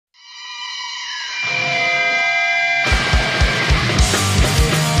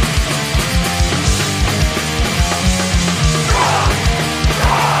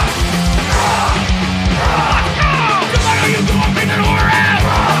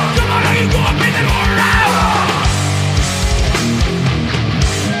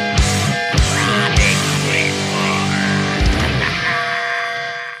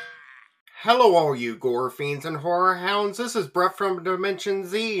Hello, all you gore fiends and horror hounds. This is Brett from Dimension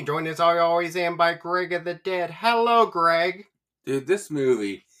Z, joined as I always am by Greg of the Dead. Hello, Greg. Dude, this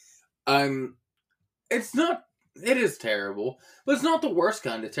movie, it's not, it is terrible, but it's not the worst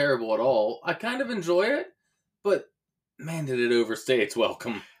kind of terrible at all. I kind of enjoy it, but man, did it overstay its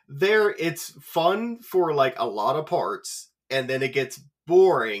welcome. It's fun for like a lot of parts, and then it gets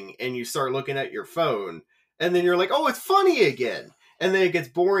boring, and you start looking at your phone, and then you're like, oh, it's funny again. And then it gets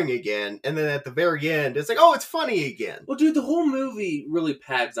boring again, and then at the very end, it's like, oh, it's funny again. Well, dude, the whole movie really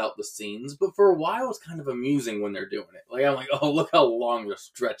pads out the scenes, but for a while it's kind of amusing when they're doing it. Like, I'm like, oh, look how long they're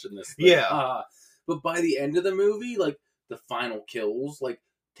stretching this thing. Yeah. But by the end of the movie, like, the final kills, like,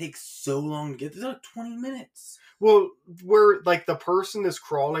 take so long to get. They're like 20 minutes. Well, where, like, the person is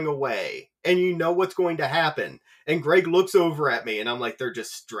crawling away, and you know what's going to happen. And Greg looks over at me, and I'm like, they're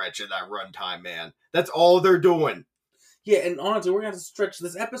just stretching that runtime, man. That's all they're doing. Yeah, and honestly, we're going to have to stretch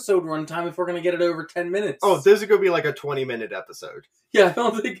this episode runtime if we're going to get it over 10 minutes. Oh, this is going to be like a 20-minute episode. Yeah, I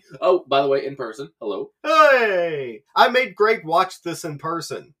don't think... Oh, by the way, in person. Hello. Hey! I made Greg watch this in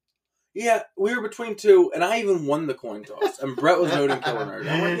person. Yeah, we were between two, and I even won the coin toss. And Brett was voting Killer Nerd.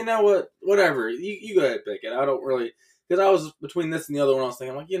 I'm like, you know what? Whatever. You go ahead and pick it. I don't really... Because I was between this and the other one, I was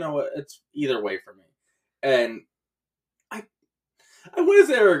thinking, I'm like, you know what? It's either way for me. And... I wouldn't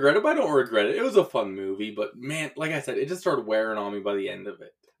say I regret it, but I don't regret it. It was a fun movie, but man, like I said, it just started wearing on me by the end of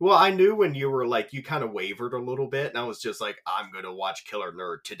it. Well, I knew when you were like, you kind of wavered a little bit, and I was just like, I'm going to watch Killer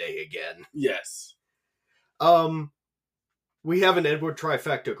Nerd today again. Yes. We have an Edward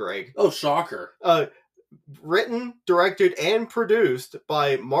trifecta, Greg. Oh, shocker. Written, directed, and produced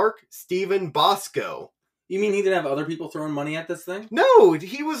by Mark Steven Bosco. You mean he didn't have other people throwing money at this thing? No,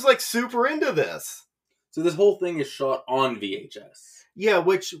 he was like super into this. So this whole thing is shot on VHS. Yeah,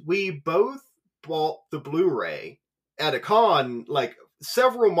 which we both bought the Blu-ray at a con like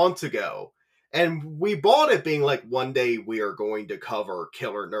several months ago. And we bought it being like, one day we are going to cover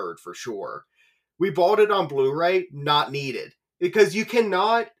Killer Nerd for sure. We bought it on Blu-ray, not needed. Because you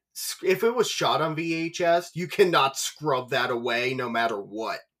cannot, if it was shot on VHS, you cannot scrub that away no matter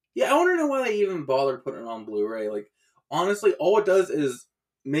what. Yeah, I want to know why they even bothered putting it on Blu-ray. Like, honestly, all it does is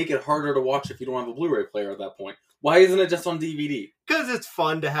make it harder to watch if you don't have a Blu-ray player at that point. Why isn't it just on DVD? Because it's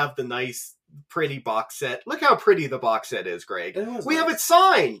fun to have the nice, pretty box set. Look how pretty the box set is, Greg. We have it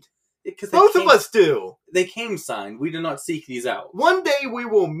signed. Both of us do. They came signed. We did not seek these out. One day we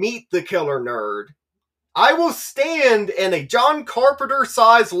will meet the Killer Nerd. I will stand in a John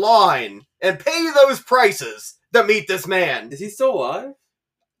Carpenter-sized line and pay those prices to meet this man. Is he still alive?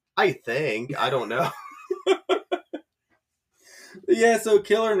 I think. I don't know. Yeah, so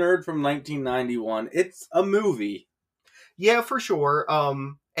Killer Nerd from 1991. It's a movie. Yeah, for sure.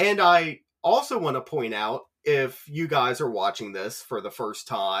 And I also want to point out, if you guys are watching this for the first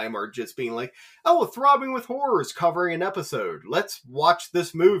time or just being like, oh, Throbbing with Horror is covering an episode. Let's watch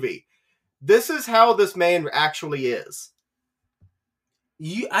this movie. This is how this man actually is.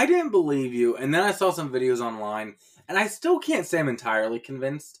 I didn't believe you, and then I saw some videos online, and I still can't say I'm entirely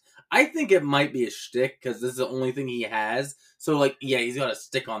convinced. I think it might be a shtick, because this is the only thing he has. So, like, yeah, he's got to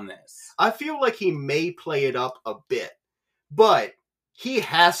stick on this. I feel like he may play it up a bit, but he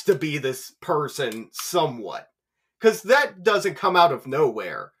has to be this person somewhat. Because that doesn't come out of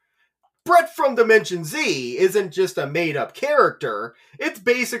nowhere. Brett from Dimension Z isn't just a made-up character. It's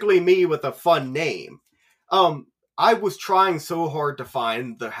basically me with a fun name. I was trying so hard to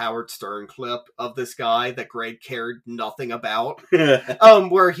find the Howard Stern clip of this guy that Greg cared nothing about.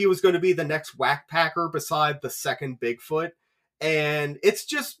 Where he was going to be the next whack packer beside the second Bigfoot. And it's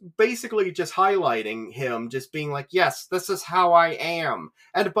just basically just highlighting him, just being like, yes, this is how I am.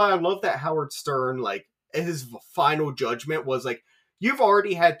 But I love that Howard Stern, like, his final judgment was like, you've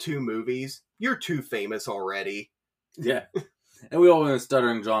already had 2 movies. You're too famous already. Yeah. And we all know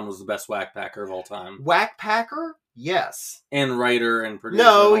Stuttering John was the best whack packer of all time. Whack packer? Yes. And writer and producer.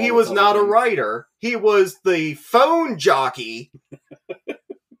 No, he was not a writer. He was the phone jockey.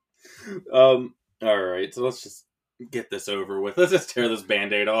 Alright, so let's just get this over with. Let's just tear this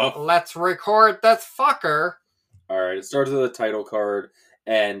Band-Aid off. Let's record this fucker. Alright, it starts with a title card,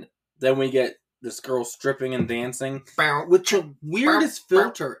 and then we get this girl stripping and dancing with the weirdest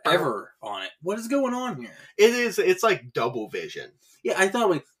filter ever on it. What is going on here? It's like double vision. Yeah, I thought,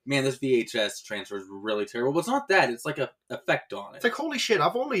 like, man, this VHS transfer is really terrible. But it's not that. It's like a effect on it. It's like, holy shit,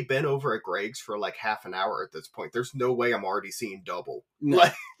 I've only been over at Greg's for like half an hour at this point. There's no way I'm already seeing double. No.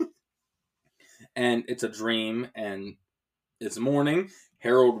 Like... And it's a dream, and it's morning.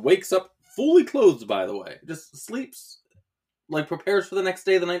 Harold wakes up fully clothed, by the way. Just sleeps, like, prepares for the next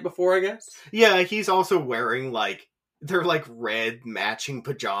day the night before, I guess. Yeah, he's also wearing, like, they're like red matching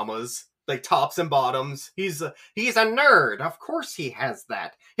pajamas like tops and bottoms. He's a nerd. Of course he has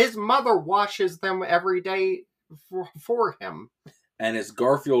that. His mother washes them every day for him. And his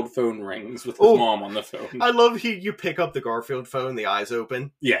Garfield phone rings with his mom on the phone. I love you pick up the Garfield phone, the eyes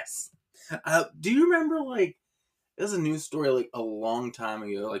open. Yes. Do you remember, like, there's a news story, like, a long time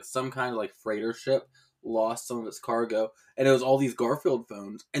ago, like, some kind of, like, freighter ship lost some of its cargo, and it was all these Garfield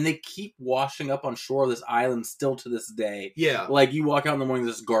phones, and they keep washing up on shore of this island still to this day. Yeah. Like, you walk out in the morning,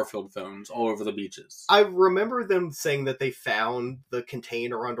 there's Garfield phones all over the beaches. I remember them saying that they found the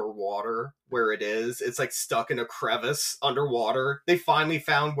container underwater where it is. It's, like, stuck in a crevice underwater. They finally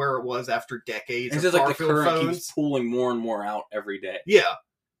found where it was after decades of Garfield like the current phones. Keeps pulling more and more out every day. Yeah.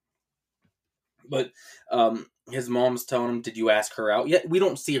 But his mom's telling him, did you ask her out? Yeah, we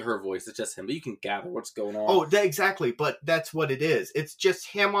don't see her voice. It's just him. But you can gather what's going on. Oh, exactly. But that's what it is. It's just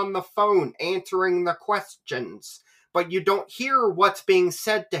him on the phone answering the questions. But you don't hear what's being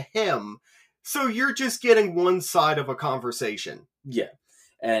said to him. So you're just getting one side of a conversation. Yeah.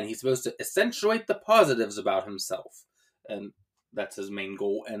 And he's supposed to accentuate the positives about himself. And that's his main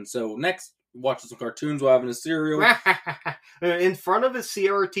goal. And so next, watching some cartoons while having a cereal. In front of his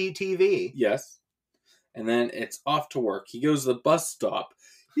CRT TV. Yes. And then it's off to work. He goes to the bus stop.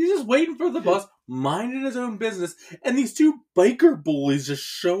 He's just waiting for the bus, minding his own business. And these two biker bullies just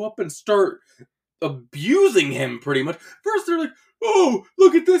show up and start abusing him pretty much. First they're like, oh,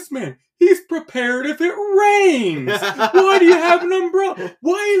 look at this man. He's prepared if it rains. Why do you have an umbrella?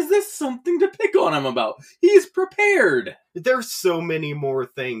 Why is this something to pick on him about? He's prepared. There's so many more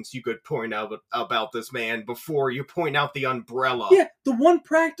things you could point out about this man before you point out the umbrella. Yeah, the one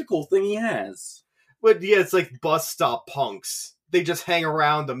practical thing he has. But yeah, it's like bus stop punks. They just hang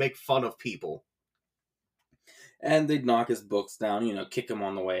around to make fun of people. And they'd knock his books down, kick him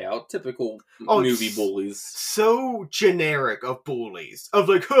on the way out. Typical movie bullies. So generic of bullies. Of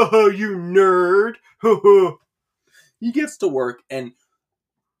like, haha, you nerd. He gets to work, and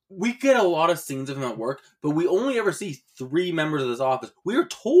we get a lot of scenes of him at work, but we only ever see 3 members of this office. We are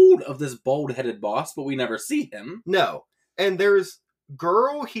told of this bald-headed boss, but we never see him. No. And there's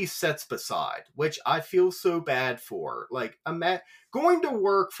girl he sits beside, which I feel so bad for. Like, going to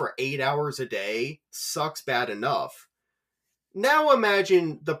work for 8 hours a day sucks bad enough. Now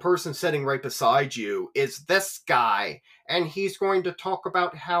imagine the person sitting right beside you is this guy, and he's going to talk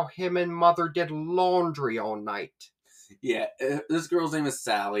about how him and mother did laundry all night. Yeah, this girl's name is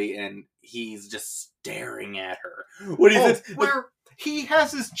Sally, and he's just staring at her. What is it? Where he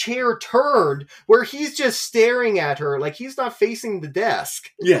has his chair turned, where he's just staring at her like he's not facing the desk.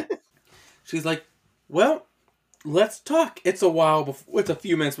 Yeah. She's like, well, let's talk. It's a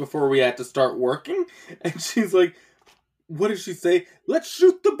few minutes before we had to start working. And she's like, what does she say? Let's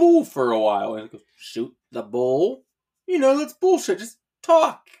shoot the bull for a while. And he goes, shoot the bull? That's bullshit. Just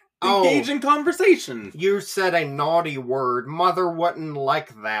talk. Engage in conversation. You said a naughty word. Mother wouldn't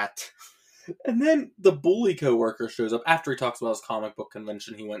like that. And then the bully coworker shows up after he talks about his comic book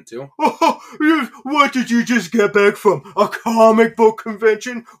convention he went to. What did you just get back from? A comic book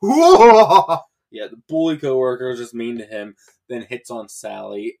convention? Yeah, the bully coworker is just mean to him, then hits on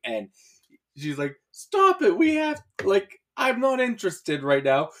Sally, and she's like, stop it, we have, I'm not interested right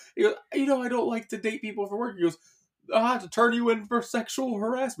now. He goes, I don't like to date people for work. He goes, I'll have to turn you in for sexual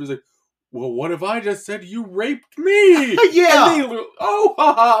harassment. He's like, well, what if I just said you raped me? Yeah. And they,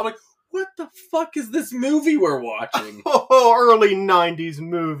 haha. I'm like, what the fuck is this movie we're watching? Early 90s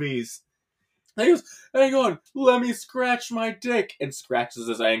movies. And he goes, let me scratch my dick. And scratches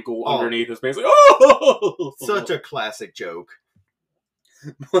his ankle underneath his face. Like, oh! Such a classic joke.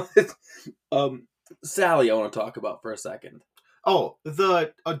 But, Sally I want to talk about for a second. Oh,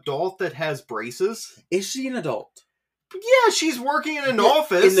 the adult that has braces? Is she an adult? Yeah, she's working in an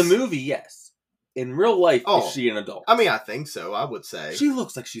office. In the movie, yes. In real life, is she an adult? I mean, I think so, I would say. She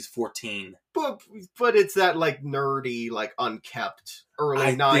looks like she's 14. But it's that, nerdy, unkept,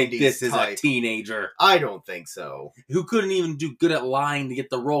 early 90s I think this is type. A teenager. I don't think so. Who couldn't even do good at lying to get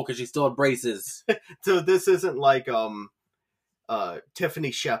the role because she still had braces. So this isn't like,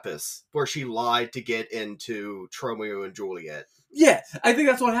 Tiffany Shepis, where she lied to get into Romeo and Juliet. Yeah, I think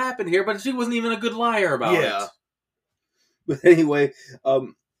that's what happened here, but she wasn't even a good liar about it. But anyway,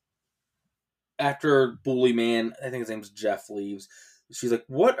 after Bully Man, I think his name's Jeff, leaves, she's like,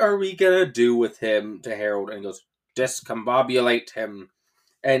 what are we gonna do with him to Harold? And he goes, discombobulate him.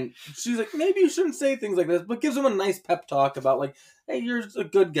 And she's like, maybe you shouldn't say things like this, but gives him a nice pep talk about hey, you're a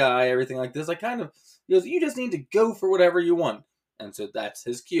good guy, everything like this. He goes, you just need to go for whatever you want. And so that's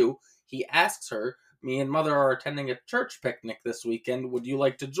his cue. He asks her, me and Mother are attending a church picnic this weekend. Would you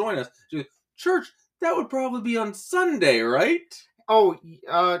like to join us? She goes, church? That would probably be on Sunday, right? Oh,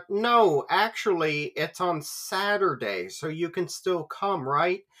 no, actually, it's on Saturday, so you can still come,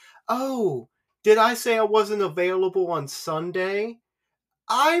 right? Oh, did I say I wasn't available on Sunday?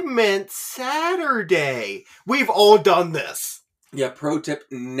 I meant Saturday. We've all done this. Yeah, pro tip,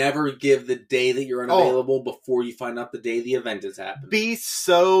 never give the day that you're unavailable before you find out the day the event is happening. Be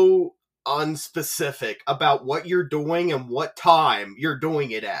so unspecific about what you're doing and what time you're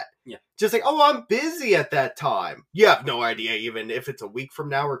doing it at. Yeah. Just like, oh, I'm busy at that time. You have no idea even if it's a week from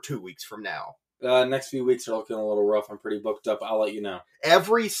now or 2 weeks from now. Next few weeks are looking a little rough. I'm pretty booked up. I'll let you know.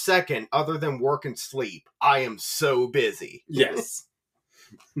 Every second other than work and sleep, I am so busy. Yes.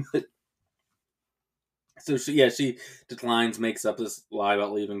 So she declines, makes up this lie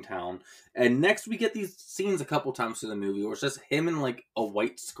about leaving town. And next we get these scenes a couple times through the movie where it's just him in like a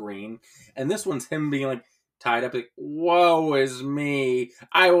white screen. And this one's him being like tied up like, woe is me.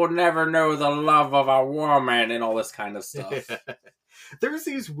 I will never know the love of a woman and all this kind of stuff. There's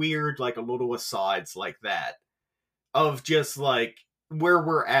these weird like a little asides like that of just like where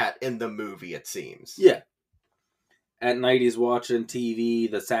we're at in the movie, it seems. Yeah. At night he's watching TV,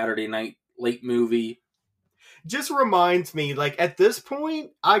 the Saturday night late movie. Just reminds me, like, at this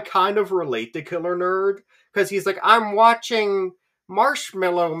point, I kind of relate to Killer Nerd, because he's like, I'm watching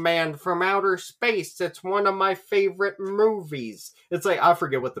Marshmallow Man from Outer Space. It's one of my favorite movies. It's like, I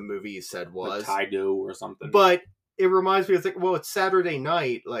forget what the movie he said was. Like Kaido or something. But it reminds me, it's like, well, it's Saturday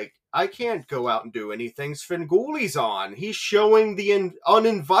night. Like, I can't go out and do anything. Svengoolie's on. He's showing the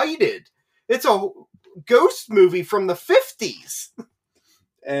Uninvited. It's a ghost movie from the 50s.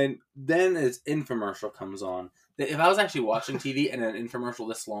 And then his infomercial comes on. If I was actually watching TV and an infomercial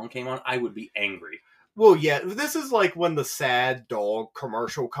this long came on, I would be angry. Well, yeah, this is like when the sad dog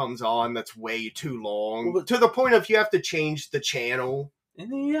commercial comes on that's way too long. Well, to the point of you have to change the channel. In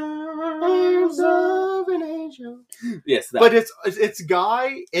the arms of an angel. Yes, that. But it's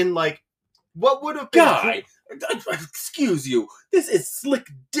Guy in like, what would have been... Guy! Excuse you. This is Slick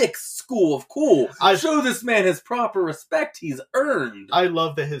Dick's School of Cool. Show this man his proper respect he's earned. I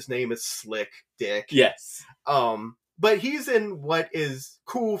love that his name is Slick Dick. Yes. But he's in what is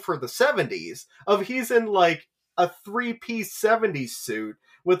cool for the 70s. He's in like a 3-piece 70s suit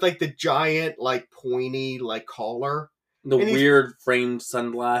with like the giant, like pointy, like collar. The weird framed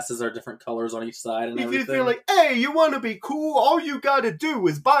sunglasses are different colors on each side and everything. If you feel like, hey, you want to be cool? All you gotta do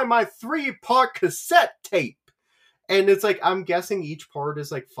is buy my 3-part cassette tape. And it's like, I'm guessing each part is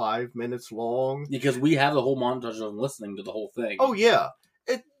like 5 minutes long. Because we have the whole montage of them listening to the whole thing. Oh, yeah.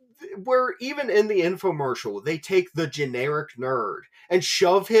 Where even in the infomercial, they take the generic nerd and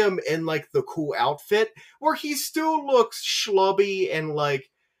shove him in like the cool outfit where he still looks schlubby and like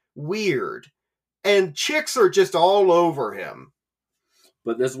weird. And chicks are just all over him.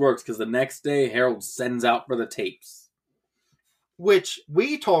 But this works because the next day, Harold sends out for the tapes. Which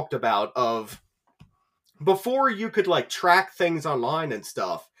we talked about of... Before you could like track things online and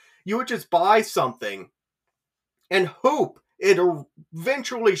stuff, you would just buy something and hope it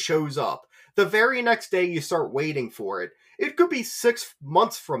eventually shows up. The very next day you start waiting for it. It could be 6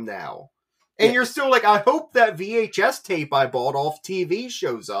 months from now. And You're still like, I hope that VHS tape I bought off TV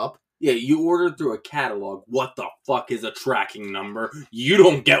shows up. Yeah, you ordered through a catalog. What the fuck is a tracking number? You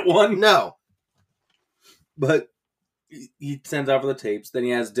don't get one? No. But he sends out for the tapes. Then he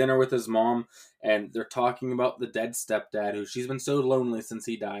has dinner with his mom, and they're talking about the dead stepdad, who she's been so lonely since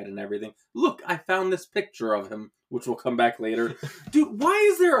he died and everything. Look, I found this picture of him, which will come back later. Dude, why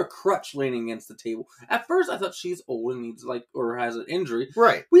is there a crutch leaning against the table? At first, I thought she's old and needs, like, or has an injury.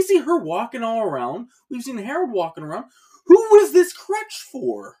 Right. We see her walking all around. We've seen Harold walking around. Who is this crutch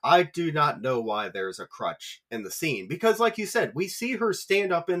for? I do not know why there's a crutch in the scene. Because, like you said, we see her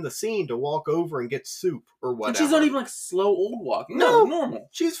stand up in the scene to walk over and get soup or whatever. And she's not even, like, slow old walking. No, normal.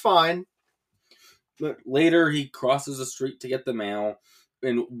 She's fine. But later, he crosses the street to get the mail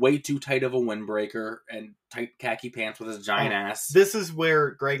in way too tight of a windbreaker and tight khaki pants with his giant ass. This is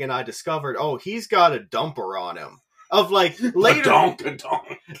where Greg and I discovered, he's got a dumper on him. Of, like, later...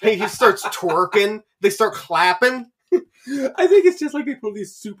 Ka-donk. He starts twerking. They start clapping. I think it's just like they put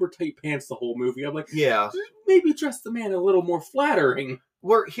these super tight pants the whole movie. I'm like, yeah, maybe dress the man a little more flattering.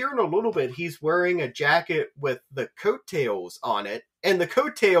 We're here in a little bit. He's wearing a jacket with the coattails on it, and the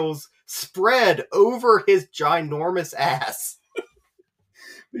coattails spread over his ginormous ass.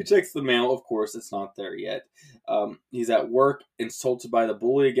 He checks the mail. Of course, it's not there yet. He's at work, insulted by the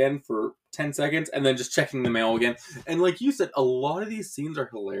bully again for 10 seconds, and then just checking the mail again. And like you said, a lot of these scenes are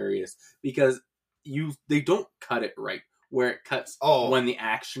hilarious because they don't cut it right. Where it cuts when the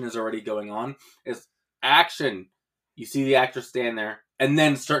action is already going on. It's action. You see the actor stand there, and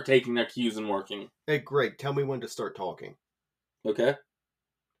then start taking their cues and working. Hey, Greg, tell me when to start talking. Okay.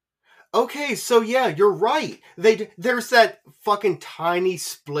 Okay, so yeah, you're right. There's that fucking tiny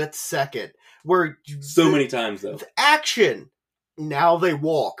split second where So many times, though. the action. Now they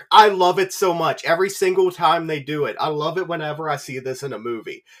walk. I love it so much. Every single time they do it. I love it whenever I see this in a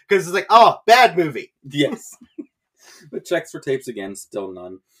movie. Because it's like, oh, bad movie. Yes. But checks for tapes again, still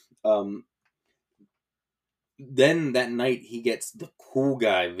none. Then that night he gets the cool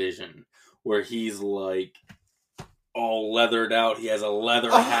guy vision, where he's like all leathered out. He has a leather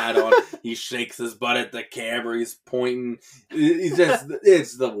hat on. He shakes his butt at the camera. He's pointing.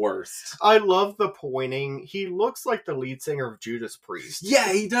 It's the worst. I love the pointing. He looks like the lead singer of Judas Priest.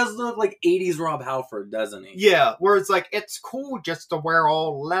 Yeah, he does look like 80s Rob Halford, doesn't he? Yeah, where it's like, it's cool just to wear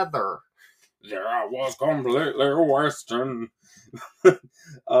all leather. There I was completely Western.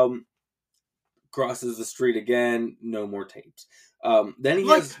 Crosses the street again. No more tapes. Then he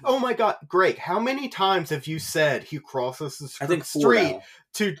has... Oh my god, Greg, how many times have you said he crosses the street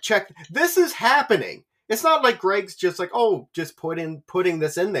to check? This is happening. It's not like Greg's just like, oh, just putting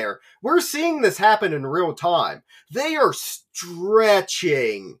this in there. We're seeing this happen in real time. They are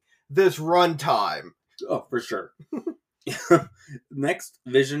stretching this runtime. Oh, for sure. Next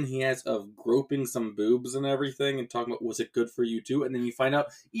vision he has of groping some boobs and everything and talking about, was it good for you too? And then you find out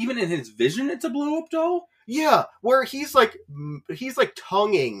even in his vision it's a blow-up doll. Yeah, where he's like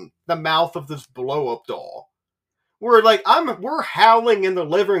tonguing the mouth of this blow-up doll. We're howling in the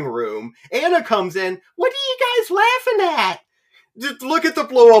living room. Anna comes in. What are you guys laughing at? Just look at the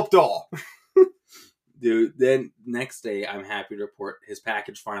blow-up doll. Dude, then next day, I'm happy to report his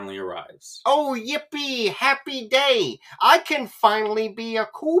package finally arrives. Oh, yippee! Happy day! I can finally be a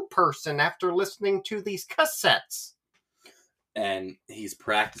cool person after listening to these cassettes. And he's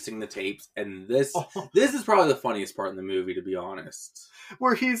practicing the tapes, and this is probably the funniest part in the movie, to be honest.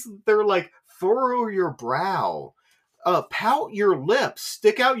 Where they're like, furrow your brow, pout your lips,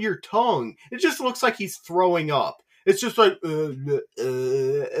 stick out your tongue. It just looks like he's throwing up. It's just like,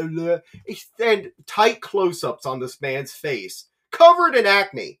 and tight close-ups on this man's face, covered in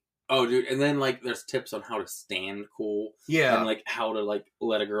acne. Oh, dude, and then, like, there's tips on how to stand cool. Yeah. And, like, how to, like,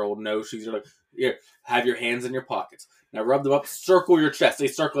 let a girl know she's like, here, have your hands in your pockets. Now rub them up, circle your chest. They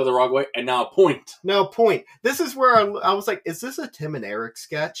circle the wrong way, and now point. This is where I was like, is this a Tim and Eric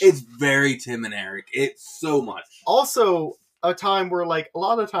sketch? It's very Tim and Eric. It's so much. Also, a time where, like, a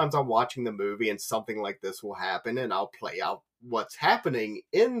lot of times I'm watching the movie and something like this will happen and I'll play out what's happening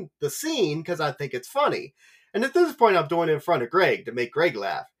in the scene because I think it's funny. And at this point, I'm doing it in front of Greg to make Greg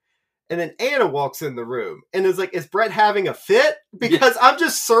laugh. And then Anna walks in the room and is like, is Brett having a fit? Because I'm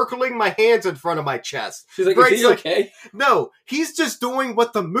just circling my hands in front of my chest. She's like, Greg's is he okay? No, he's just doing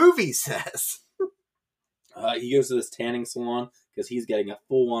what the movie says. He goes to this tanning salon because he's getting a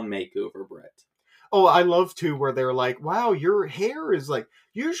full-on makeover, Brett. Oh, I love too where they're like, wow, your hair is like,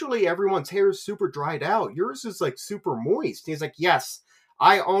 usually everyone's hair is super dried out. Yours is like super moist. He's like, yes,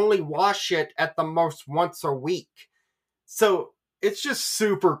 I only wash it at the most once a week. So it's just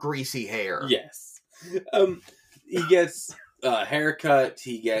super greasy hair. Yes. He gets a haircut.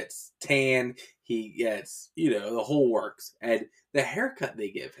 He gets tan. He gets, the whole works. And the haircut they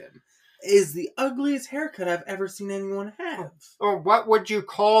give him is the ugliest haircut I've ever seen anyone have. Or what would you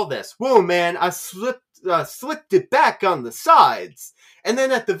call this? Whoa, man, I slicked it back on the sides. And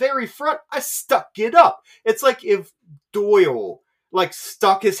then at the very front, I stuck it up. It's like if Doyle, like,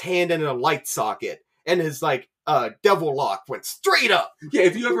 stuck his hand in a light socket and his, like, devil lock went straight up. Yeah,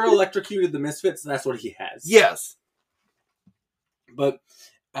 if you ever electrocuted the Misfits, that's what he has. Yes. But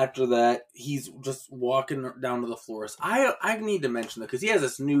after that, he's just walking down to the florist. I need to mention that because he has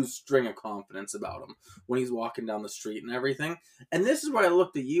this new string of confidence about him when he's walking down the street and everything. And this is where I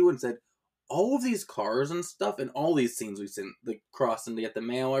looked at you and said, all of these cars and stuff and all these scenes we've seen, the crossing to get the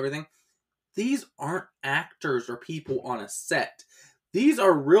mail, everything, these aren't actors or people on a set. These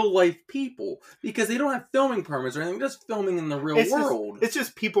are real life people because they don't have filming permits or anything. They're just filming in the real world. It's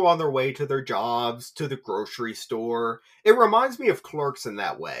just people on their way to their jobs, to the grocery store. It reminds me of Clerks in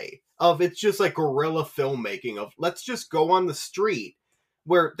that way. It's just like guerrilla filmmaking of let's just go on the street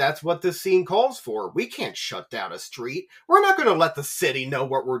where that's what this scene calls for. We can't shut down a street. We're not going to let the city know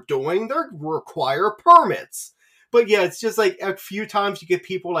what we're doing. They require permits. But yeah, it's just like a few times you get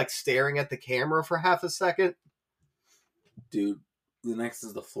people like staring at the camera for half a second. Dude. The next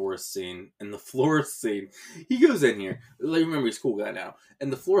is the florist scene. And the florist scene, he goes in here. Like, remember, he's a cool guy now.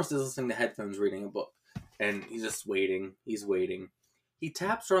 And the florist is listening to headphones reading a book. And he's just waiting. He's waiting. He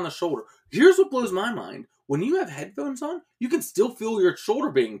taps her on the shoulder. Here's what blows my mind. When you have headphones on, you can still feel your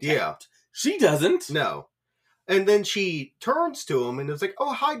shoulder being tapped. Yeah. She doesn't. No. And then she turns to him and is like,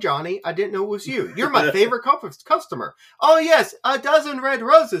 "Oh, hi, Johnny. I didn't know it was you. You're my favorite customer. Oh, yes, a dozen red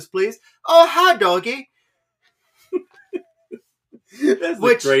roses, please. Oh, hi, doggy." That's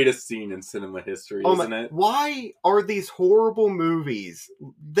the greatest scene in cinema history, isn't it? Why are these horrible movies?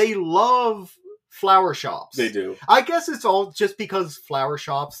 They love flower shops. They do. I guess it's all just because flower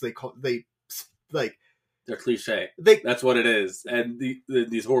shops, they're cliche. That's what it is. And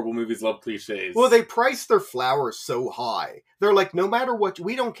these horrible movies love cliches. Well, they price their flowers so high. They're like, no matter what,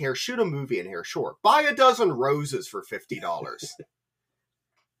 we don't care. Shoot a movie in here, sure. Buy a dozen roses for $50.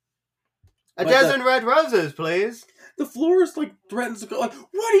 A dozen red roses, please. The florist threatens to go. What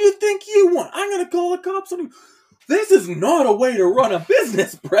do you think you want? I'm gonna call the cops on you. This is not a way to run a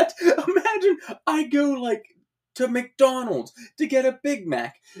business, Brett. Imagine I go to McDonald's to get a Big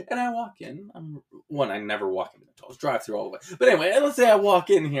Mac, and I walk in. I never walk into McDonald's, drive through all the way. But anyway, let's say I walk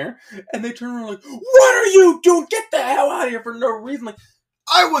in here, and they turn around "What are you doing? Get the hell out of here for no reason!"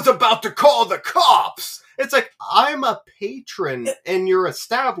 I was about to call the cops. It's like, I'm a patron in your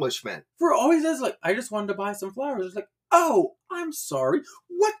establishment. For all he says, I just wanted to buy some flowers. It's like, oh, I'm sorry.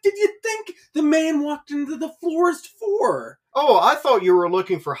 What did you think the man walked into the florist for? Oh, I thought you were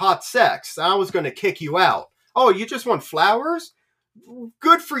looking for hot sex. I was going to kick you out. Oh, you just want flowers?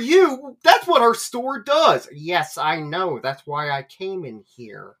 Good for you. That's what our store does. Yes, I know. That's why I came in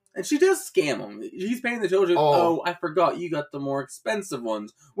here. And she does scam him. She's paying the children. Oh, I forgot you got the more expensive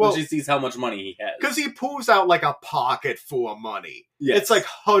ones. When she sees how much money he has. Because he pulls out a pocket full of money. Yes. It's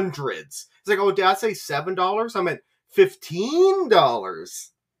hundreds. It's like, oh, did I say $7? I meant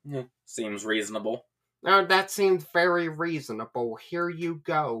 $15. Seems reasonable. Oh, that seems very reasonable. Here you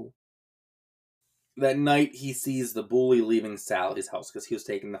go. That night, he sees the bully leaving Sally's house because he was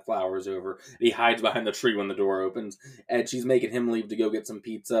taking the flowers over. He hides behind the tree when the door opens, and she's making him leave to go get some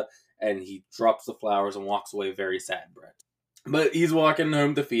pizza, and he drops the flowers and walks away very sad, Brett. But he's walking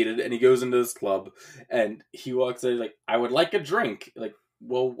home defeated, and he goes into this club, and he walks in I would like a drink.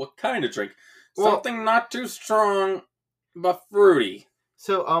 Well, what kind of drink? Something not too strong, but fruity.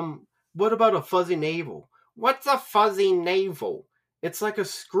 So, what about a fuzzy navel? What's a fuzzy navel? It's like a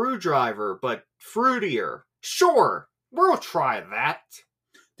screwdriver, but fruitier. Sure, we'll try that.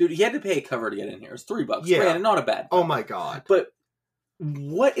 Dude, he had to pay a cover to get in here. It's $3. Yeah. Granted, not a bad cover. Oh my god. But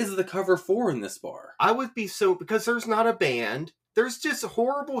what is the cover for in this bar? I would be because there's not a band. There's just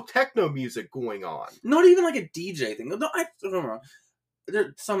horrible techno music going on. Not even a DJ thing. No, I don't know.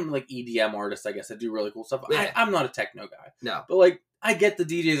 There's some EDM artists, I guess, that do really cool stuff. Yeah. I'm not a techno guy. No. But I get the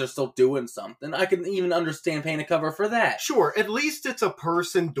DJs are still doing something. I can even understand paying a cover for that. Sure, at least it's a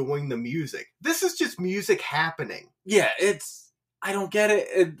person doing the music. This is just music happening. Yeah, I don't get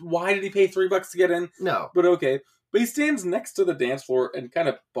it. Why did he pay $3 to get in? No. But okay. But he stands next to the dance floor and kind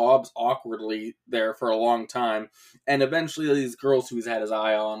of bobs awkwardly there for a long time. And eventually these girls who he's had his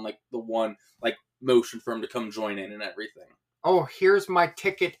eye on, the one, motion for him to come join in and everything. Oh, here's my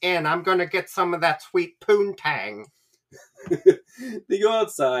ticket in. I'm going to get some of that sweet poontang. They go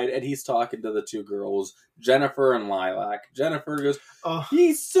outside, and he's talking to the two girls, Jennifer and Lilac. Jennifer goes,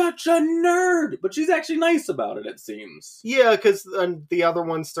 he's such a nerd! But she's actually nice about it, it seems. Yeah, because the other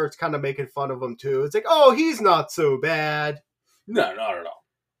one starts kind of making fun of him, too. It's oh, he's not so bad. No, not at all.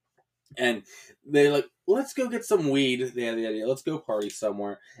 And they're let's go get some weed. They have the idea, let's go party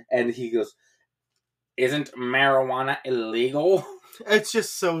somewhere. And he goes, isn't marijuana illegal? It's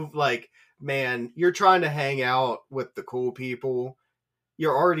just so, man, you're trying to hang out with the cool people.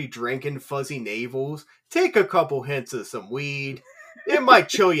 You're already drinking fuzzy navels. Take a couple hints of some weed. It might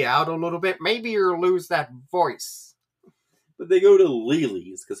chill you out a little bit. Maybe you'll lose that voice. But they go to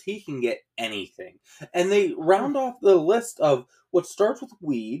Lily's because he can get anything. And they round off the list of what starts with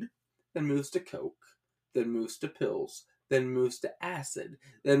weed, then moves to coke, then moves to pills, then moves to acid,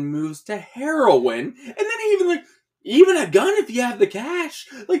 then moves to heroin, and then even a gun if you have the cash.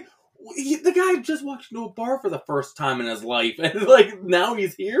 The guy just walked into a bar for the first time in his life, and now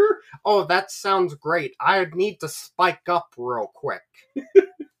he's here? Oh, that sounds great. I need to spike up real quick.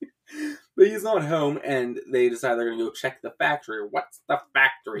 But he's not home, and they decide they're going to go check the factory. What's the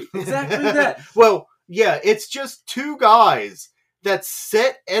factory? Exactly that. Well, yeah, it's just two guys that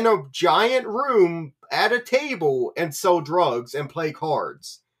sit in a giant room at a table and sell drugs and play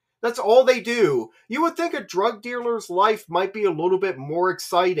cards. That's all they do. You would think a drug dealer's life might be a little bit more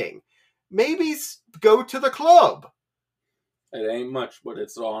exciting. Maybe go to the club. It ain't much, but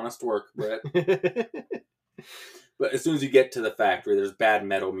it's honest work, Brett. But as soon as you get to the factory, there's bad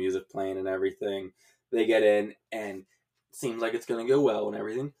metal music playing and everything. They get in, and it seems like it's going to go well and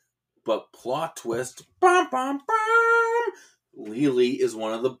everything. But plot twist, bum, bum, bum, Lily is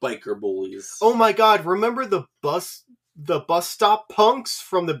one of the biker bullies. Oh my god, remember the bus stop punks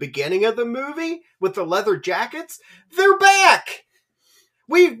from the beginning of the movie with the leather jackets? They're back!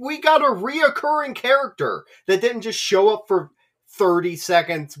 We got a reoccurring character that didn't just show up for 30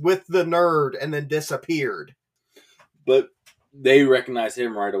 seconds with the nerd and then disappeared. But they recognize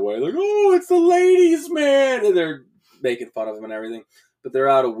him right away. Like, oh, it's the ladies' man! And they're making fun of him and everything. But they're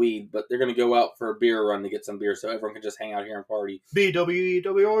out of weed, but they're going to go out for a beer run to get some beer so everyone can just hang out here and party.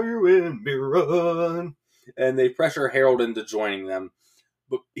 BWEWRUN, beer run. And they pressure Harold into joining them.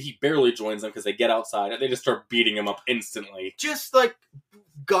 But he barely joins them because they get outside and they just start beating him up instantly. Just like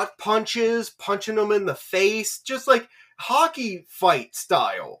gut punches, punching him in the face, just like hockey fight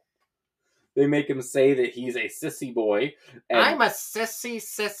style. They make him say that he's a sissy boy. I'm a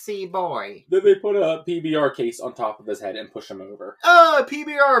sissy boy. Then they put a PBR case on top of his head and push him over.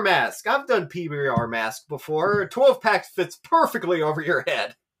 PBR mask. I've done PBR mask before. A 12-pack fits perfectly over your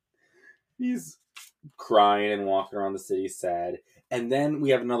head. He's crying and walking around the city sad. And then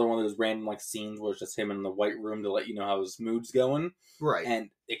we have another one of those random scenes where it's just him in the white room to let you know how his mood's going. Right. And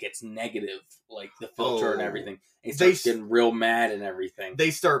it gets negative, like the filter and everything. And he starts getting real mad and everything.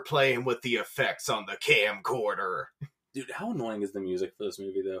 They start playing with the effects on the camcorder. Dude, how annoying is the music for this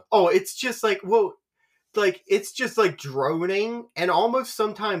movie, though? Oh, it's just it's just like droning and almost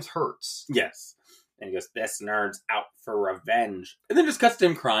sometimes hurts. Yes. And he goes, this nerd's out for revenge. And then just cuts to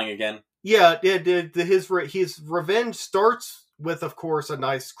him crying again. Yeah, his revenge starts with, of course, a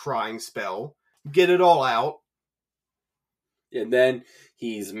nice crying spell. Get it all out. And then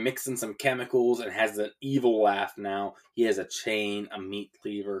he's mixing some chemicals and has an evil laugh now. He has a chain, a meat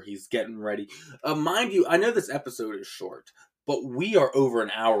cleaver. He's getting ready. Mind you, I know this episode is short, but we are over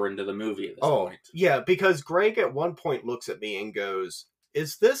an hour into the movie at this point. Yeah, because Greg at one point looks at me and goes,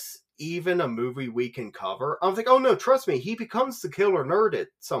 is this even a movie we can cover? I was like, oh no, trust me, he becomes the killer nerd at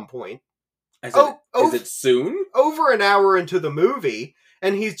some point. Is it soon? Over an hour into the movie,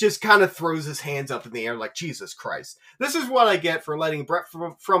 and he just kind of throws his hands up in the air like, Jesus Christ. This is what I get for letting Brett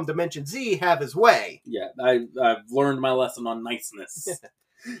from Dimension Z have his way. Yeah, I've learned my lesson on niceness.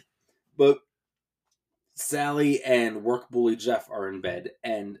 But Sally and work bully Jeff are in bed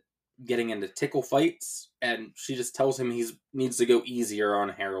and getting into tickle fights, and she just tells him he needs to go easier on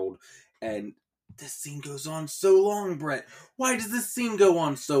Harold. And this scene goes on so long, Brett. Why does this scene go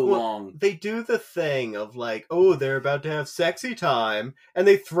on so long? They do the thing of like, oh, they're about to have sexy time, and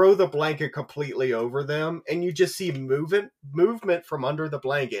they throw the blanket completely over them, and you just see movement from under the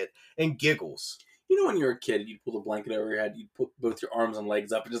blanket and giggles. You know when you were a kid, you'd pull the blanket over your head, you'd put both your arms and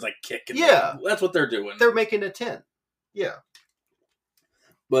legs up and just kick. And yeah. That's what they're doing. They're making a tent. Yeah.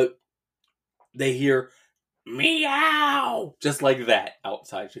 But they hear, meow! Just like that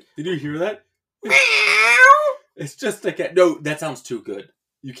outside. Did you hear that? Meow! It's just a cat. No, that sounds too good.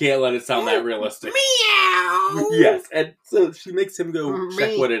 You can't let it sound that realistic. Meow! Yes, and so she makes him go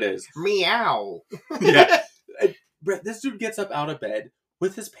check what it is. Meow! Yeah. And Brett, this dude gets up out of bed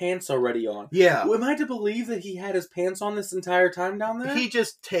with his pants already on. Yeah. Am I to believe that he had his pants on this entire time down there? He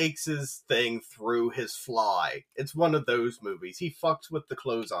just takes his thing through his fly. It's one of those movies. He fucks with the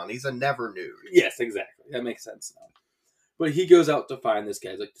clothes on. He's a never nude. Yes, exactly. That makes sense now. But he goes out to find this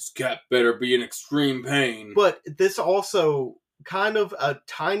guy. He's like, this cat better be in extreme pain. But this also kind of a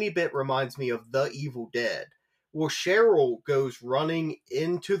tiny bit reminds me of The Evil Dead. Well, Cheryl goes running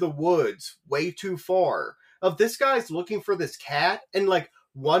into the woods way too far. Of this guy's looking for this cat and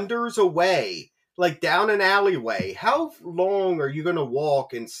wanders away, down an alleyway. How long are you going to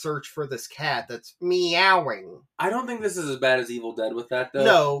walk and search for this cat that's meowing? I don't think this is as bad as Evil Dead with that, though.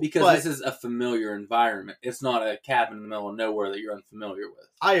 No, because this is a familiar environment. It's not a cabin in the middle of nowhere that you're unfamiliar with.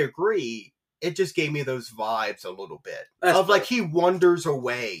 I agree. It just gave me those vibes a little bit. That's fair. He wanders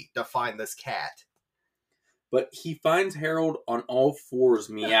away to find this cat. But he finds Harold on all fours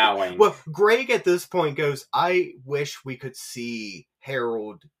meowing. Well, Greg at this point goes, I wish we could see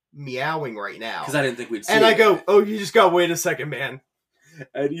Harold meowing right now. Because I didn't think we'd see And it. I go, oh, you just gotta wait a second, man.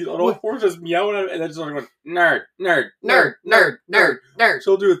 And he's on all fours just meowing at him, and then just going, nerd, nerd, Nerd, nerd, nerd, nerd.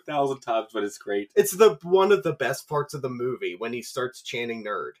 She'll do it 1,000 times, but it's great. It's one of the best parts of the movie when he starts chanting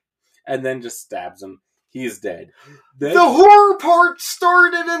nerd. And then just stabs him. He's dead. The horror part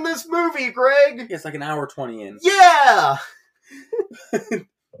started in this movie, Greg! It's an hour 20 in. Yeah!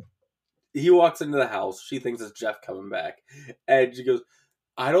 He walks into the house. She thinks it's Jeff coming back. And she goes,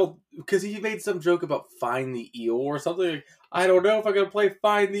 because he made some joke about find the eel or something. I don't know if I'm going to play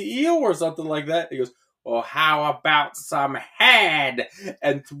find the eel or something like that. He goes, well, how about some head?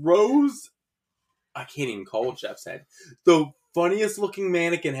 And throws, I can't even call Jeff's head, the funniest looking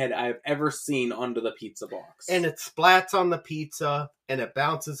mannequin head I've ever seen under the pizza box. And it splats on the pizza, and it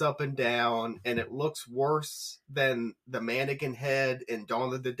bounces up and down, and it looks worse than the mannequin head in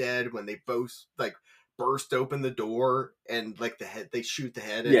Dawn of the Dead when they both, like, burst open the door, and, like, they shoot the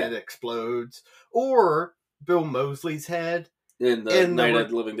head, and it explodes. Or Bill Moseley's head. In the Night of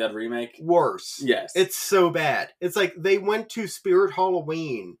the Living Dead remake? Worse. Yes. It's so bad. It's like they went to Spirit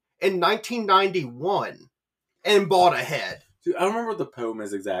Halloween in 1991 and bought a head. Dude, I don't remember what the poem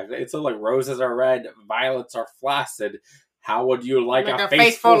is exactly. It's like, roses are red, violets are flaccid. How would you like a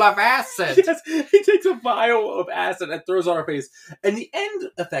face full of acid? Yes, he takes a vial of acid and throws on her face. And the end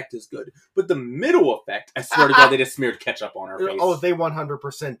effect is good. But the middle effect, I swear to God, they just smeared ketchup on her face. Oh, they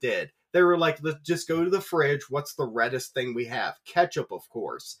 100% did. They were like, let's just go to the fridge. What's the reddest thing we have? Ketchup, of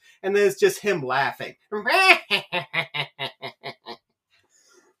course. And then it's just him laughing.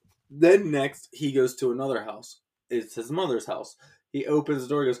 Then next, he goes to another house. It's his mother's house. He opens the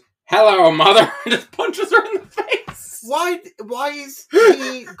door and goes, "Hello, mother!" and just punches her in the face. Why is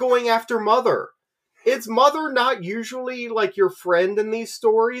he going after Mother? Is Mother not usually, like, your friend in these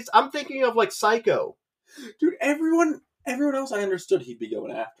stories? I'm thinking of, like, Psycho. Dude, everyone else I understood he'd be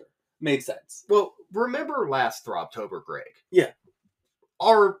going after. Made sense. Well, remember last Throbtober, Greg? Yeah.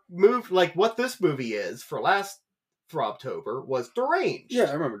 Our move, like, what this movie is for last Throbtober was Deranged. Yeah,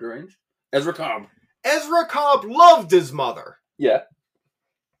 I remember Deranged. Ezra Cobb. Ezra Cobb loved his mother. Yeah.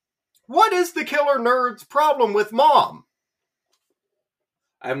 What is the killer nerd's problem with Mom?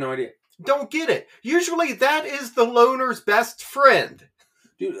 I have no idea. Don't get it. Usually that is the loner's best friend.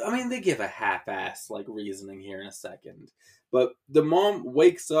 Dude, I mean, they give a half-ass, like, reasoning here in a second. But the mom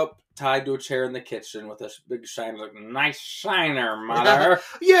wakes up tied to a chair in the kitchen with a big shiner, like, "Nice shiner, mother."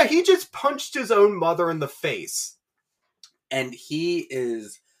 Yeah, he just punched his own mother in the face. And he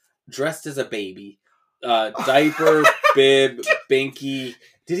is dressed as a baby. Diaper, bib, binky.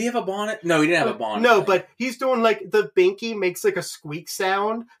 Did he have a bonnet? No, he didn't have a bonnet. No, but he's doing, like, the binky makes, like, a squeak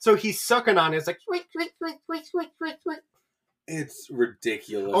sound. So he's sucking on it. It's like, squeak, squeak, squeak, squeak, squeak, squeak, squeak. It's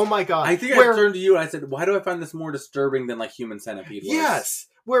ridiculous. Oh my God. I think I turned to you and I said, why do I find this more disturbing than, like, Human Centipede was? Yes.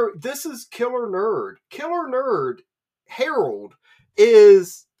 Where this is Killer Nerd. Killer Nerd, Harold,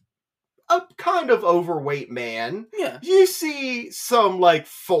 is a kind of overweight man. Yeah. You see some, like,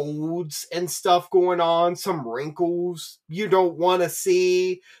 folds and stuff going on, some wrinkles you don't want to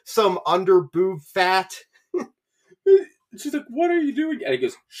see, some under boob fat. She's like, "What are you doing?" And he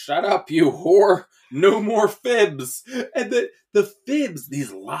goes, "Shut up, you whore. No more fibs." And the fibs,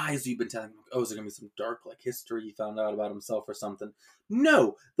 these lies you've been telling him, oh, is there going to be some dark, like, history he found out about himself or something?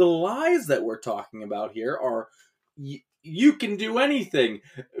 No. The lies that we're talking about here are, you can do anything.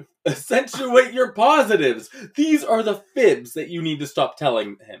 Accentuate your positives. These are the fibs that you need to stop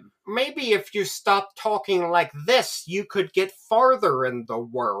telling him. Maybe if you stop talking like this, you could get farther in the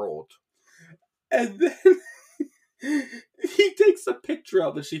world. And then he takes a picture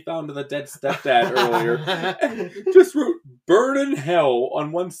out that she found of the dead stepdad earlier and just wrote "Burn in Hell"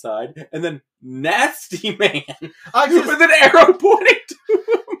 on one side and then "Nasty Man" with an arrow pointing to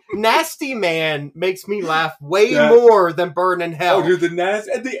him. Nasty Man makes me laugh way more than Burn in Hell. Oh, dude,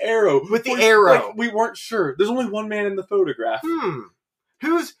 the arrow. With the arrow. Like, we weren't sure. There's only one man in the photograph.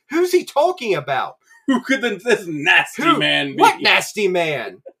 Who's he talking about? Who could this nasty man be? What nasty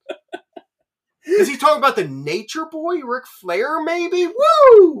man? Is he talking about the Nature Boy, Ric Flair, maybe?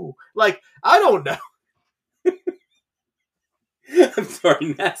 Woo! Like, I don't know. I'm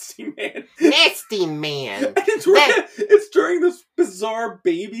sorry, Nasty Man. Nasty Man. It's during this bizarre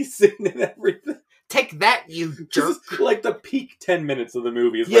babysitting and everything. Take that, you jerk. This is like the peak 10 minutes of the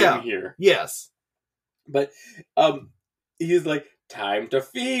movie is right in here. Yes. But he's like, "Time to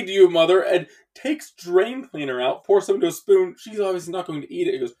feed you, mother," and takes drain cleaner out, pours some into a spoon. She's obviously not going to eat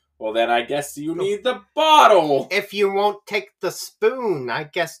it. He goes, "Well, then I guess you need the bottle." If you won't take the spoon, I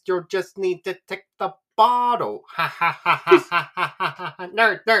guess you'll just need to take the bottle. Ha ha ha ha ha ha ha.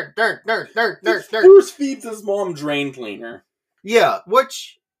 Nerd, nerd, nerd, nerd, nerd, nerd, nerd. Force feeds his mom drain cleaner. Yeah,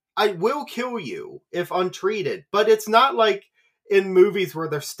 which I will kill you if untreated, but it's not like in movies where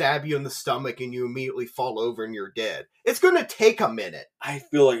they stab you in the stomach and you immediately fall over and you're dead. It's going to take a minute. I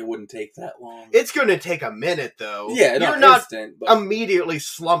feel like it wouldn't take that long. It's going to take a minute, though. Yeah, you're not instant, but immediately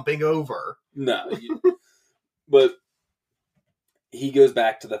slumping over. No. But he goes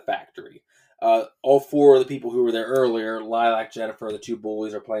back to the factory. All four of the people who were there earlier, Lilac, Jennifer, the two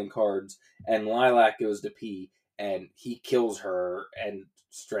bullies, are playing cards, and Lilac goes to pee, and he kills her and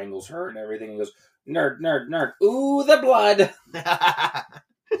strangles her and everything, and goes, "Nerd, nerd, nerd, ooh, the blood!"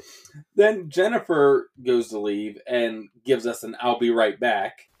 Then Jennifer goes to leave and gives us an "I'll be right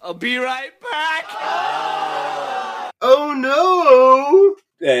back." I'll be right back! Oh no!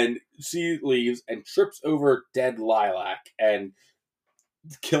 And she leaves and trips over dead Lilac, and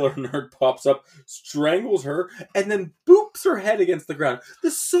Killer Nerd pops up, strangles her, and then boops her head against the ground.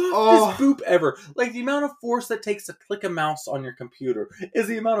 The softest boop ever. Like, the amount of force that takes to click a mouse on your computer is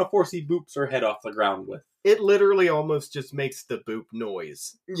the amount of force he boops her head off the ground with. It literally almost just makes the boop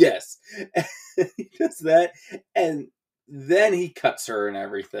noise. Yes. He does that, and then he cuts her and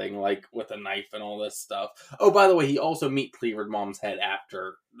everything, like, with a knife and all this stuff. Oh, by the way, he also meat cleavered Mom's head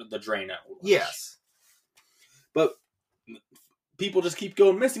after the Drano. Yes. But people just keep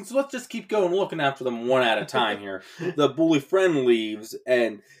going missing, so let's just keep going looking after them one at a time here. The bully friend leaves,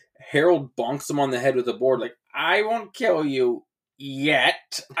 and Harold bonks him on the head with a board like, I won't kill you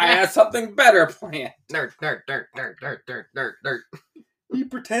yet. I have something better planned. Nerd, nerd, nerd, nerd, nerd, nerd, nerd, nerd. He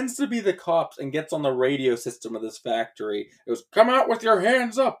pretends to be the cops and gets on the radio system of this factory. He goes, come out with your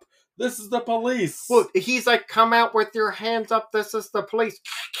hands up. This is the police. Well, he's like, come out with your hands up. This is the police.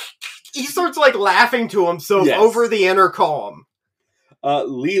 He starts like laughing to himself over the intercom.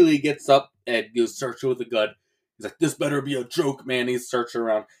 Lily gets up and goes searching with a gun. He's like, this better be a joke, man. He's searching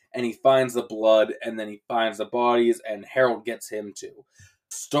around, and he finds the blood, and then he finds the bodies, and Harold gets him too.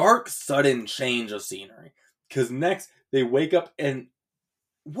 Stark, sudden change of scenery. Because next, they wake up, and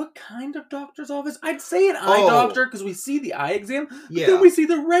what kind of doctor's office? I'd say an eye doctor, because we see the eye exam, but then we see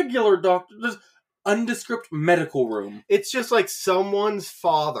the regular doctor, just undescript medical room. It's just like someone's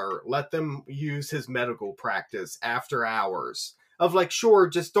father let them use his medical practice after hours. Of like, sure,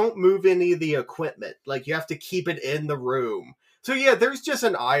 just don't move any of the equipment. Like, you have to keep it in the room. So yeah, there's just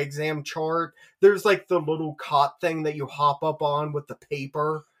an eye exam chart. There's like the little cot thing that you hop up on with the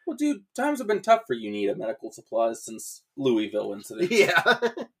paper. Well, dude, times have been tough for UNITA medical supplies since Louisville incident. Yeah.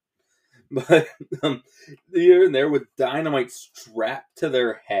 But they're in there with dynamite strapped to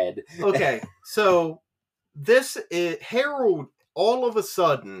their head. Okay, so Harold all of a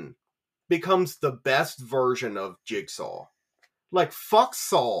sudden becomes the best version of Jigsaw. Like, fuck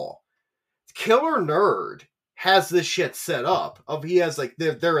Saw. Killer Nerd has this shit set up. He has, like,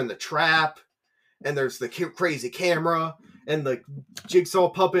 they're in the trap, and there's the crazy camera, and the Jigsaw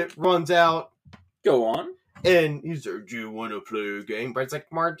puppet runs out. Go on. And he's like, do you want to play a game? But it's like,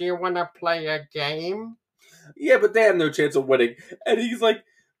 Mark, do you want to play a game? Yeah, but they have no chance of winning. And he's like,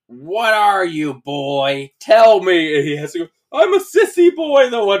 what are you, boy? Tell me. And he has to go, I'm a sissy boy,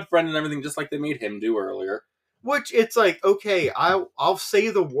 the one friend and everything, just like they made him do earlier. Which, it's like, okay, I'll say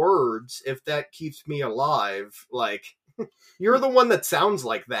the words if that keeps me alive. Like, you're the one that sounds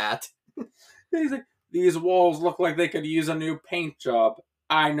like that. He's like, these walls look like they could use a new paint job.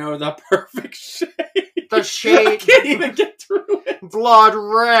 I know the perfect shade. The shade. I can't even get through it. Blood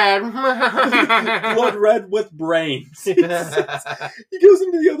red. Blood red with brains. He goes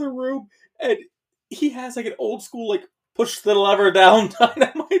into the other room, and he has like an old school, like, push the lever down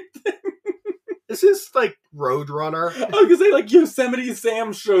dynamite thing. This is like Roadrunner. I was gonna say, like, Yosemite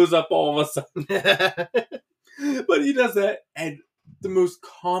Sam shows up all of a sudden. But he does that, and the most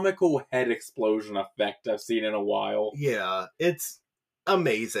comical head explosion effect I've seen in a while. Yeah, it's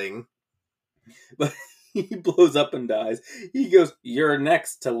amazing. But he blows up and dies. He goes, you're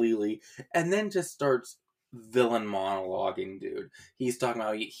next to Lily, and then just starts villain monologuing, dude. He's talking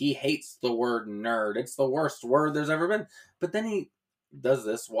about he hates the word nerd. It's the worst word there's ever been. But then he does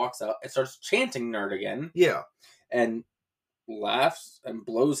this, walks out, and starts chanting nerd again. Yeah. And laughs and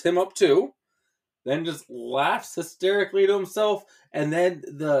blows him up too. Then just laughs hysterically to himself. And then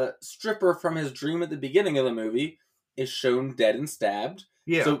the stripper from his dream at the beginning of the movie is shown dead and stabbed.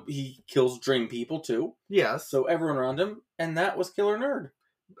 Yeah. So he kills dream people too. Yes. So everyone around him. And that was Killer Nerd.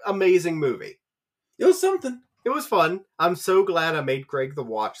 Amazing movie. It was something. It was fun. I'm so glad I made Greg to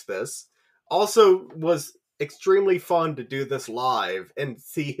watch this. Also was extremely fun to do this live and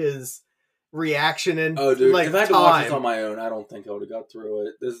see his reaction in like if I had to time. watch this on my own, I don't think I would have got through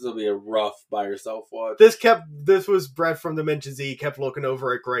it. This will be a rough by yourself watch. This was Brett from Dimension Z kept looking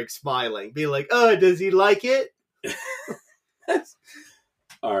over at Greg smiling, being like, does he like it?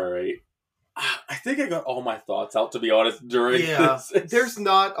 Alright. I think I got all my thoughts out, to be honest, during this. There's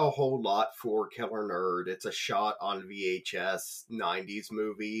not a whole lot for Killer Nerd. It's a shot on VHS 90s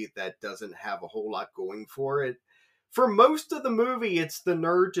movie that doesn't have a whole lot going for it. For most of the movie, it's the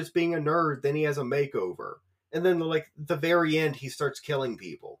nerd just being a nerd, then he has a makeover. And then, like, the very end, he starts killing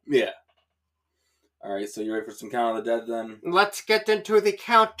people. Yeah. Alright, so you ready for some Count of the Dead, then? Let's get into the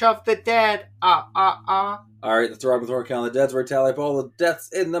Count of the Dead. Alright, the Throbtober Count of the Dead's where we tally up all the deaths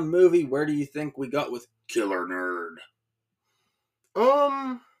in the movie. Where do you think we got with Killer Nerd?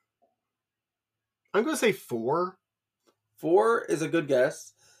 I'm gonna say 4. 4 is a good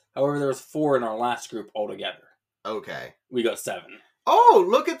guess. However, there was 4 in our last group altogether. Okay. We got 7. Oh,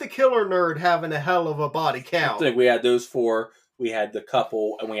 look at the killer nerd having a hell of a body count. I think we had those 4. We had the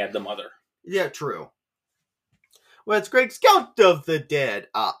couple, and we had the mother. Yeah, true. Well, it's great. Scout of the Dead.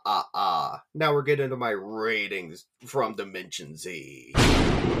 Now we're getting into my ratings from Dimension Z.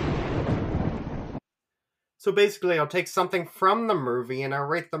 So basically, I'll take something from the movie, and I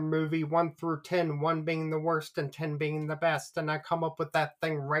rate the movie 1 through 10, 1 being the worst and 10 being the best, and I come up with that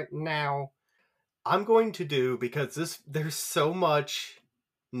thing right now. I'm going to do, because there's so much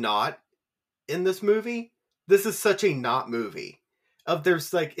not in this movie. This is such a not movie.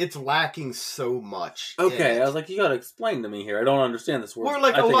 It's lacking so much. Okay, I was like, you gotta explain to me here. I don't understand this word. Or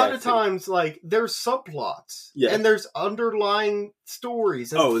a lot of times, there's subplots. Yeah. And there's underlying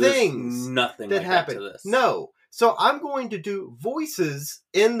stories and things there's nothing that like happen. That to this. No. So I'm going to do voices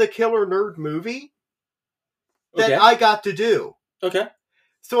in the Killer Nerd movie that I got to do. Okay.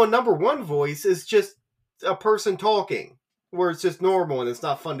 So a number 1 voice is just a person talking, where it's just normal and it's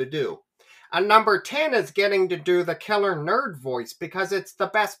not fun to do. A number 10 is getting to do the Killer Nerd voice because it's the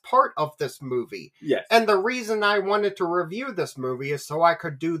best part of this movie. Yes. And the reason I wanted to review this movie is so I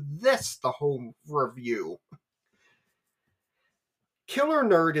could do this the whole review. Killer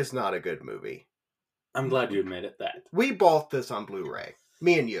Nerd is not a good movie. I'm glad you admitted that. We bought this on Blu-ray.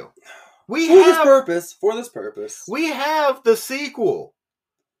 Me and you. For this purpose. We have the sequel.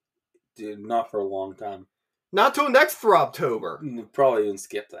 Dude, not for a long time. Not till next Throbtober. Probably even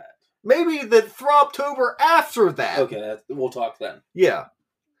skip that. Maybe the Throbtober after that. Okay, we'll talk then. Yeah.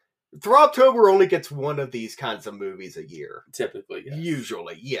 Throbtober only gets one of these kinds of movies a year. Typically, yes.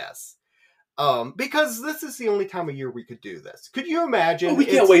 Usually, yes. Because this is the only time of year we could do this. Could you imagine? Well, we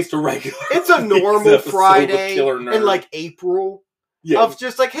can't waste a regular. It's a normal Friday in April. Yeah. Of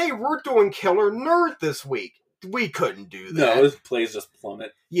just hey, we're doing Killer Nerd this week. We couldn't do that. No, this plays just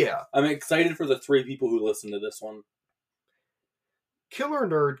plummet. Yeah. I'm excited for the 3 people who listen to this one. Killer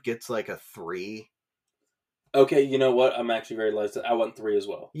Nerd gets a 3. Okay, you know what? I'm actually very glad. I went 3 as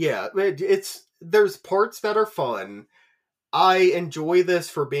well. Yeah, there's parts that are fun. I enjoy this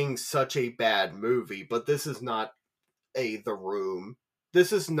for being such a bad movie, but this is not The Room.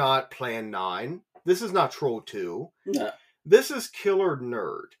 This is not Plan 9. This is not Troll 2. No. This is Killer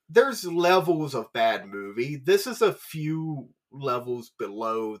Nerd. There's levels of bad movie. This is a few levels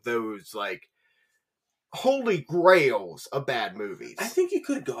below those, holy grails of bad movies. I think you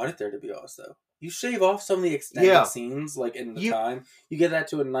could have got it there, to be honest, though. You shave off some of the extended scenes, in the time. You get that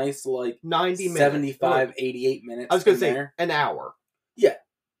to a nice, 90 minutes. 75, 88 minutes. I was going to say, an hour. Yeah.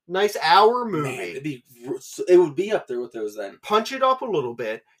 Nice hour movie. Man, it would be up there with those then. Punch it up a little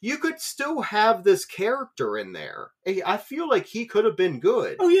bit. You could still have this character in there. I feel like he could have been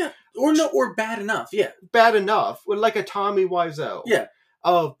good. Oh, yeah. Or bad enough, yeah. Bad enough. Like a Tommy Wiseau. Yeah.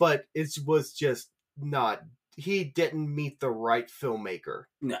 But it was just not... He didn't meet the right filmmaker.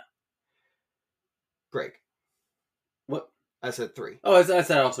 No. Greg. What? I said 3. Oh, I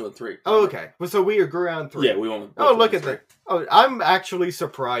said also in 3. Oh, okay. Well, so we agree on 3. Yeah, we won't. Oh, look at that. Oh, I'm actually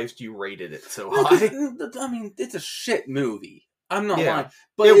surprised you rated it so high. I mean, it's a shit movie. I'm not lying.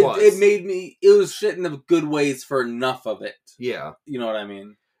 But it made me... It was shit in the good ways for enough of it. Yeah. You know what I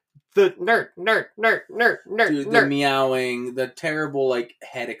mean? The nerd. Dude, the meowing, the terrible,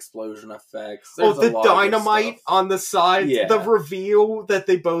 head explosion effects. There's the dynamite on the side. Yeah. The reveal that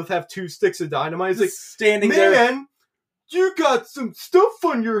they both have 2 sticks of dynamite. It's standing there. Man, you got some stuff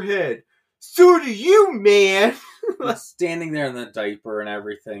on your head. So do you, man. Standing there in the diaper and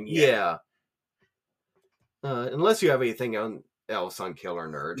everything. Yeah. Unless you have anything else on Killer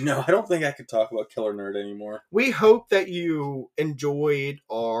Nerd. No, I don't think I could talk about Killer Nerd anymore. We hope that you enjoyed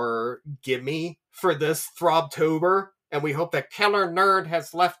our gimme for this Throbtober, and we hope that Killer Nerd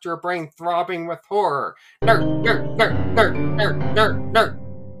has left your brain throbbing with horror. Nerd, nerd, nerd, nerd, nerd, nerd, nerd.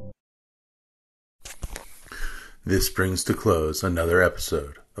 This brings to close another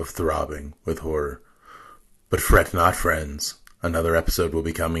episode of Throbbing with Horror. But fret not, friends. Another episode will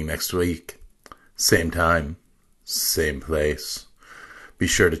be coming next week. Same time, same place. Be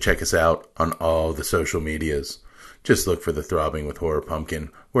sure to check us out on all the social medias. Just look for the Throbbing with Horror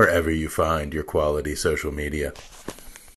Pumpkin wherever you find your quality social media.